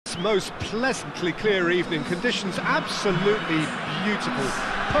most pleasantly clear evening. Conditions absolutely beautiful.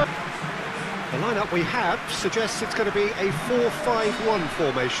 The lineup we have suggests it's going to be a 4-5-1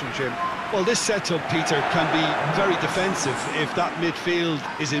 formation, Jim. Well, this setup, Peter, can be very defensive if that midfield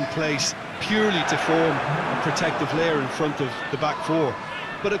is in place purely to form a protective layer in front of the back four.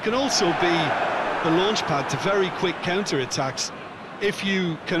 But it can also be the launch pad to very quick counter-attacks. If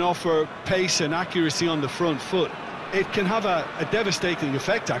you can offer pace and accuracy on the front foot, it can have a devastating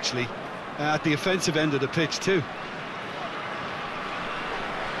effect, actually, at the offensive end of the pitch too.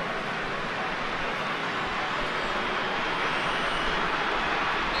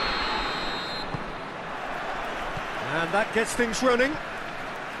 And that gets things running.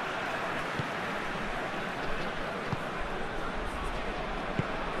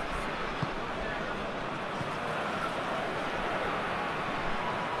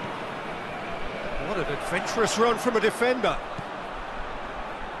 What an adventurous run from a defender.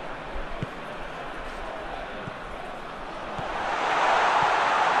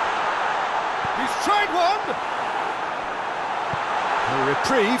 He's tried one! A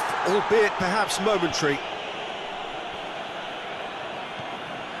reprieve, albeit perhaps momentary.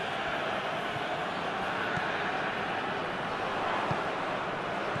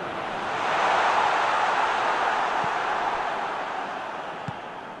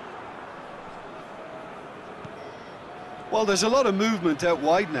 Well, there's a lot of movement out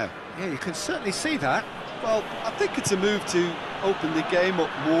wide now. Yeah, you can certainly see that. Well, I think it's a move to open the game up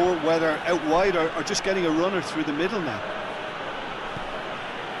more, whether out wide or just getting a runner through the middle now.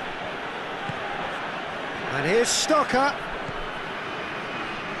 And here's Stocker.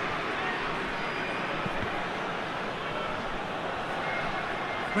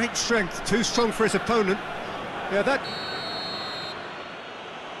 Great strength, too strong for his opponent. Yeah, that...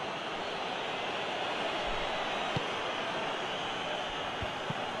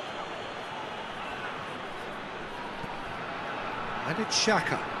 And it's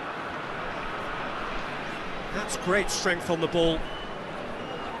Xhaka. That's great strength on the ball.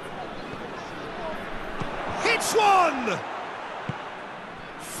 Hits one!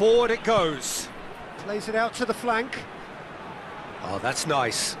 Forward it goes. Plays it out to the flank. Oh, that's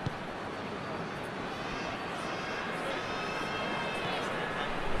nice.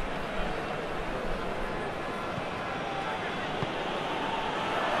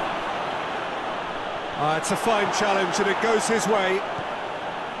 It's a fine challenge and it goes his way.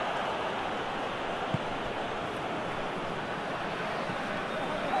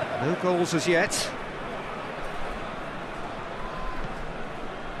 No goals as yet.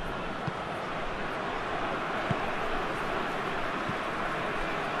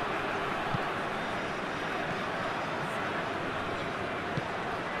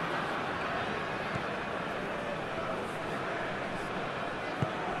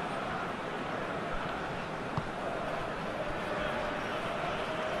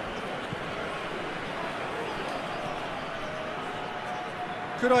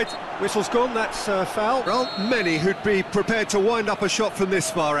 Good idea. Whistle's gone, that's foul. Well, many who'd be prepared to wind up a shot from this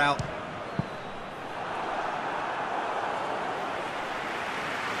far out.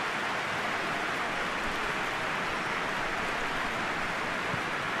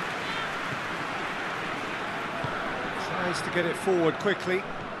 Tries to get it forward quickly.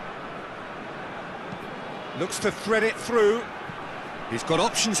 Looks to thread it through. He's got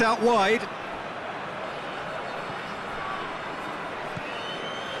options out wide.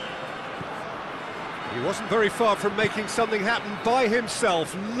 He wasn't very far from making something happen by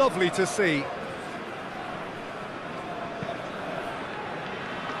himself. Lovely to see.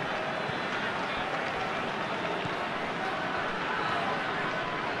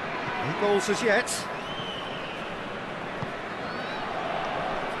 No goals as yet.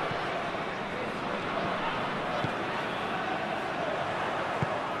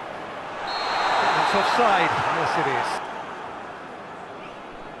 That's offside. Yes, it is.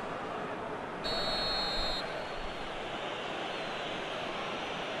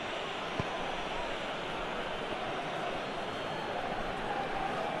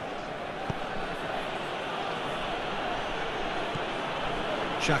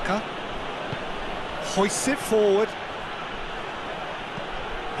 Xhaka hoists it forward,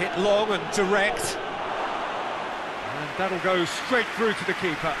 hit long and direct, and that'll go straight through to the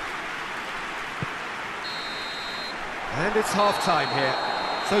keeper. And it's half-time here.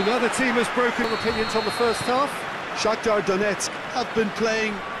 So neither team has broken opinions on the first half. Shahtar Donetsk have been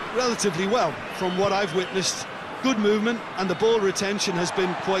playing relatively well from what I've witnessed. Good movement and the ball retention has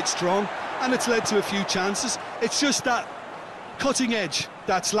been quite strong and it's led to a few chances. It's just that cutting edge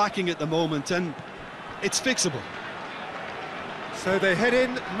that's lacking at the moment, and it's fixable. So they head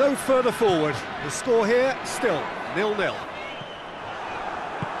in no further forward. The score here still 0-0.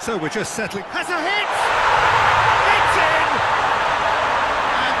 So we're just settling. Has a hit! It's in!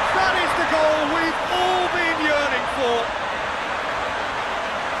 And that is the goal we've all been yearning for.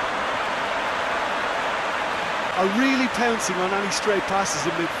 Are really pouncing on any stray passes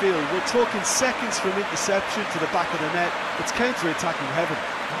in midfield. We're talking seconds from interception to the back of the net. It's counter-attacking heaven.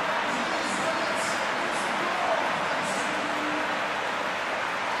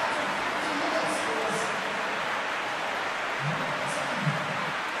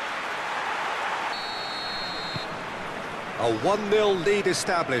 A 1-0 lead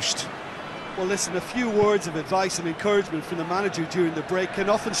established. Well, listen, a few words of advice and encouragement from the manager during the break can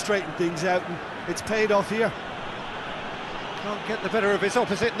often straighten things out, and it's paid off here. Can't get the better of his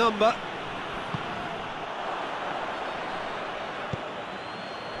opposite number.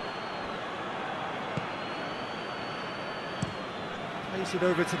 Plays it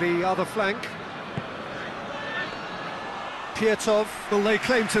over to the other flank. Pietov will lay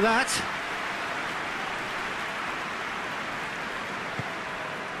claim to that.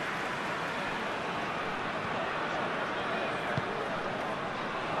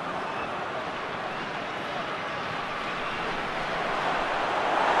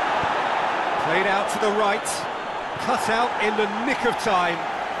 Played out to the right, cut out in the nick of time.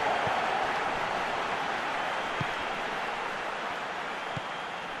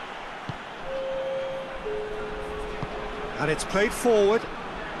 And it's played forward.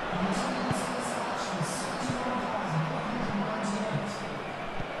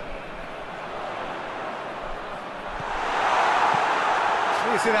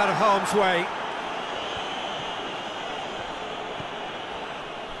 Clears it out of harm's way.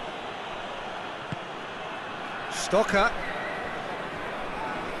 Stocker.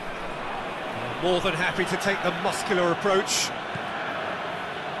 More than happy to take the muscular approach.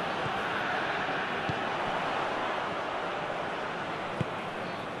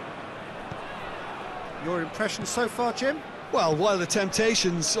 Your impression so far, Jim? Well, while the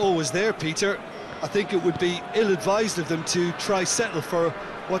temptation's always there, Peter, I think it would be ill-advised of them to try settle for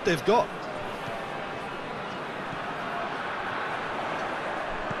what they've got.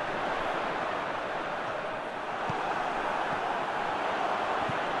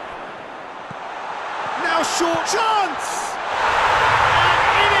 Now short chance!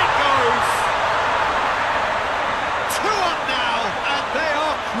 And in it goes! 2 up now, and they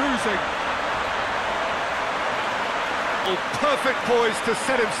are cruising. Oh, perfect poise to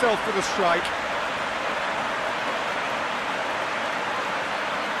set himself for the strike.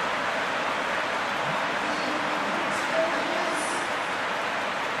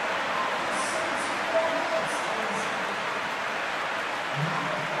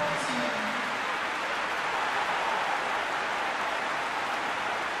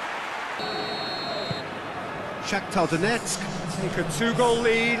 Shahter Doneck take a 2-goal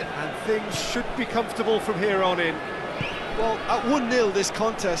lead, and things should be comfortable from here on in. Well, at 1-0 this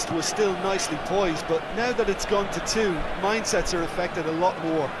contest was still nicely poised, but now that it's gone to 2, mindsets are affected a lot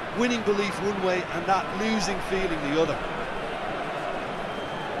more. Winning belief one way and that losing feeling the other.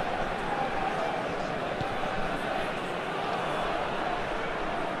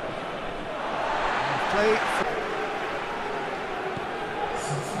 Play.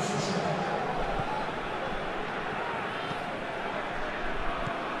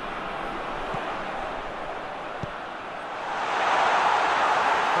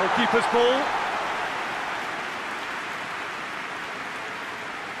 Goalkeeper's ball.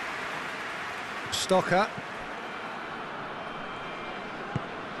 Stocker.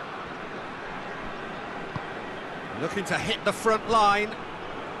 Looking to hit the front line.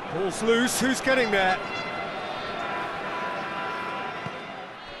 Ball's loose, who's getting there?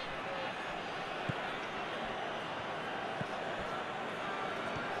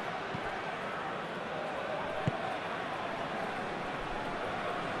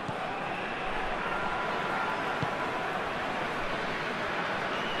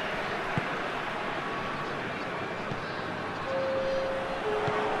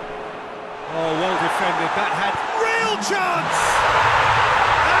 Oh, well defended, that had real chance!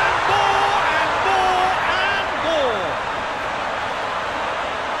 And more, and more, and more!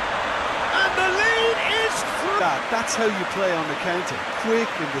 And the lead is through! That's how you play on the counter. Quick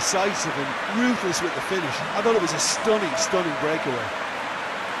and decisive and ruthless with the finish. I thought it was a stunning, stunning breakaway.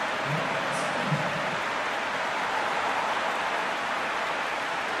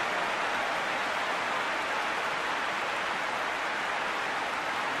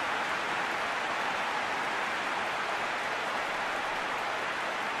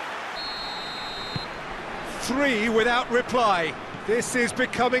 Three without reply. This is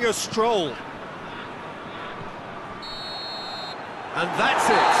becoming a stroll. And that's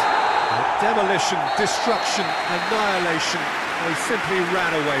it. Demolition, destruction, annihilation. They simply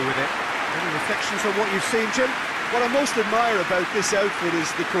ran away with it. Any reflections on what you've seen, Jim? What I most admire about this outfit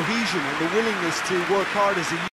is the cohesion and the willingness to work hard as a